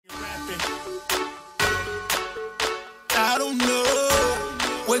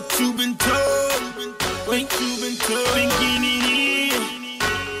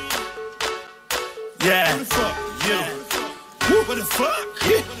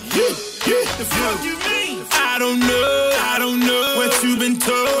The fuck you mean? I don't know what you've been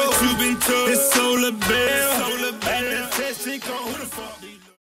told. It's Solar Bell. Who the fuck?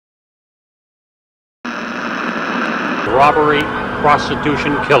 Robbery,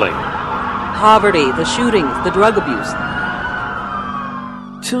 prostitution, killing. Poverty, the shootings, the drug abuse.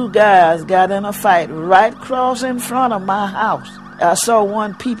 2 guys got in a fight right across in front of my house. I saw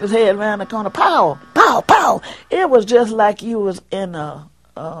one peep his head around the corner. Pow, pow, pow. It was just like you was in a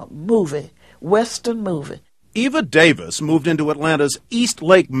movie, Western movie. Eva Davis moved into Atlanta's East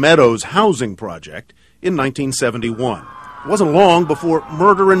Lake Meadows housing project in 1971. It wasn't long before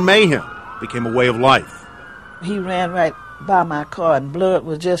murder and mayhem became a way of life. He ran right by my car and blood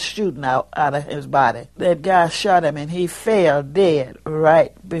was just shooting out of his body. That guy shot him and he fell dead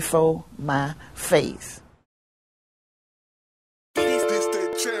right before my face.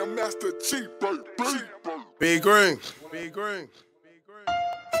 Big Green.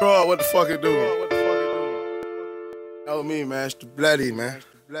 Troy, what the fuck it do? That was me, man. It's the bloody, man.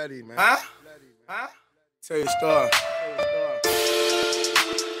 Huh? Tell you a story.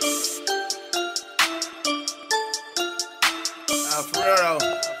 Nah, for real though.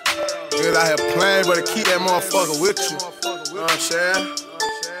 Niggas out here playing, but to keep that motherfucker with you. You know what I'm saying?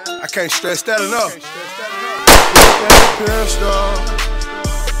 I can't stress that enough.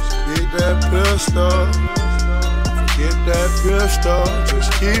 Get that pistol. Forget that pistol. Just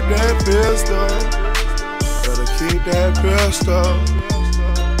keep that pistol. Better keep that pistol.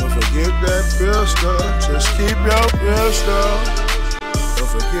 Don't forget that pistol. Just keep your pistol. Don't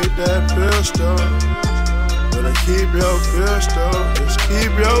forget that pistol. Better keep your pistol. Just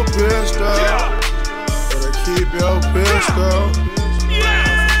keep your pistol. Better keep your pistol.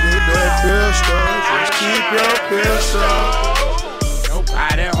 Don't forget that pistol. Just keep your pistol.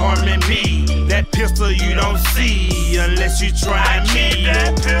 Nobody harming me. That pistol you don't see unless you try me.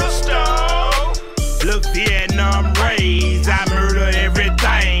 That pistol. Lil Vietnam raised. I murder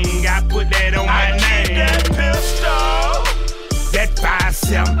everything. I put that on my name. That pistol. That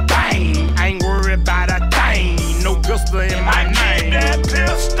 5-7 bang. I ain't worried about a thing. No pistol in my name. That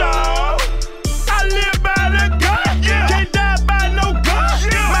pistol. I live by the gun. Can't die by no gun.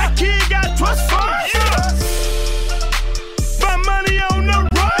 My kid got trust funds. My money on the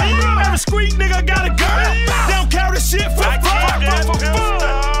run. Every street nigga got a gun. They don't carry shit for fun.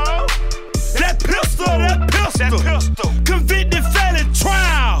 That pistol. Convicted felon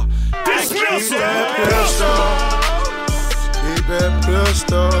trial. This pistol. Keep that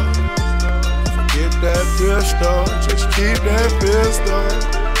pistol. Forget that pistol. Just keep that pistol.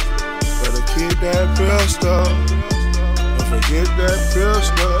 Better keep that pistol. Don't forget that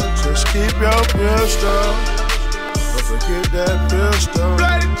pistol. Just keep your pistol. Don't forget that pistol.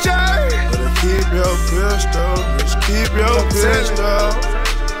 Bloody J. Better keep your pistol. Just keep your pistol.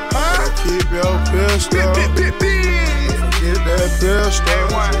 Better keep your pistol. Don't forget that pistol.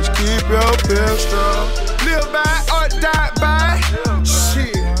 Just keep your pistol. Live by or die by.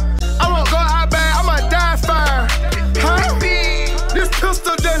 Shit. I won't go out bad. I'ma die fire. Huh? This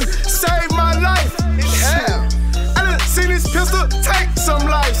pistol done saved my life. Yeah. I done seen this pistol take some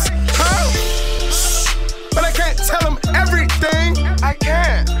lives. Huh? But I can't tell them everything. I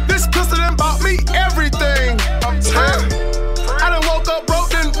can't. This pistol done bought me everything. I'm telling you. I done woke up broke,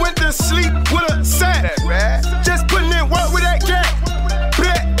 then went to sleep with a sack. Just putting in work with that cat.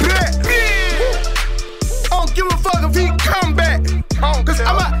 I don't give a fuck if he come back. Cause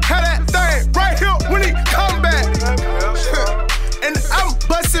I'ma have that thing right here when he come back. And I'm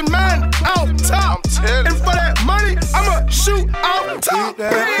busting mine out top. And for that money, I'ma shoot out top. Keep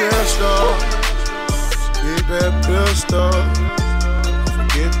that pistol. Keep that pistol.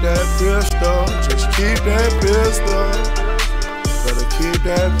 Forget that pistol. Just keep that pistol. Better keep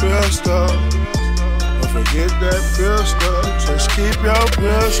that pistol. Don't forget that pistol. Just keep your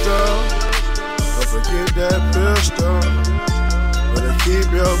pistol. Don't forget that pistol. Better keep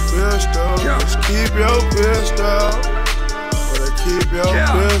your pistol. Just keep your pistol. Better keep your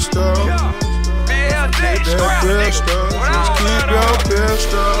pistol. Keep that pistol. Just keep your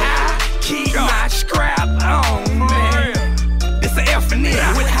pistol. I keep my scrap on me. It's the F and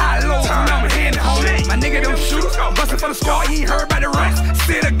N with high lows. I'm hand holding. My nigga don't shoot. Bustin' for the squad. He ain't heard by the rest.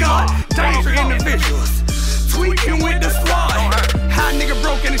 Sit a gun. Danger individuals. Tweaking with the squad. High nigga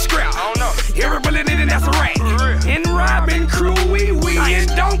broke in the scrap. Every bullet in it, that's a rat. And robbing crew, we and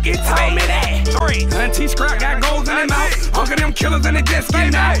don't get told me that. Auntie Scrap got goals in their mouth. Uncle them killers in the desk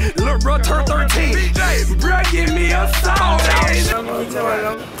getting out. Little bro turned 13. Bruh, give me a song.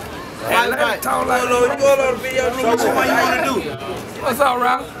 What's up,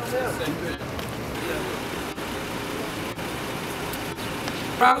 Rob?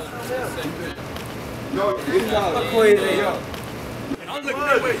 problem? No, go ahead, yo. I'm looking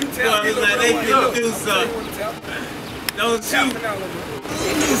that way. You tell me. They can do something. Don't shoot.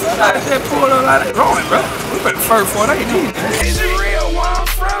 Somebody just pulled up like that growing, bro. We better first for they need. It's real where I'm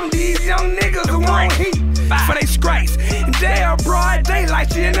from. These young niggas who want heat for they scrapes. They are broad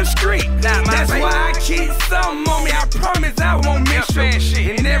daylight in the street. That's why I keep something on me. I promise I won't miss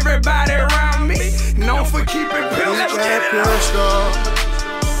you. And everybody around me known for keeping pills. Let's get it up.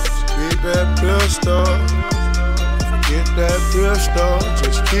 Keep that pistol. Forget that pistol.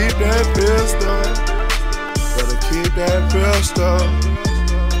 Just keep that pistol. Better keep that pistol.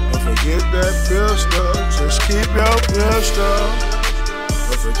 Don't forget that pistol. Just keep your pistol.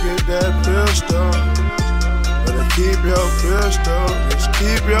 Don't forget that pistol. Better keep your pistol. Just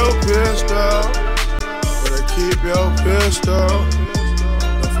keep your pistol. Better keep your pistol.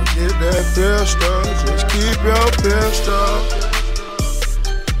 Don't forget that pistol. Just keep your pistol.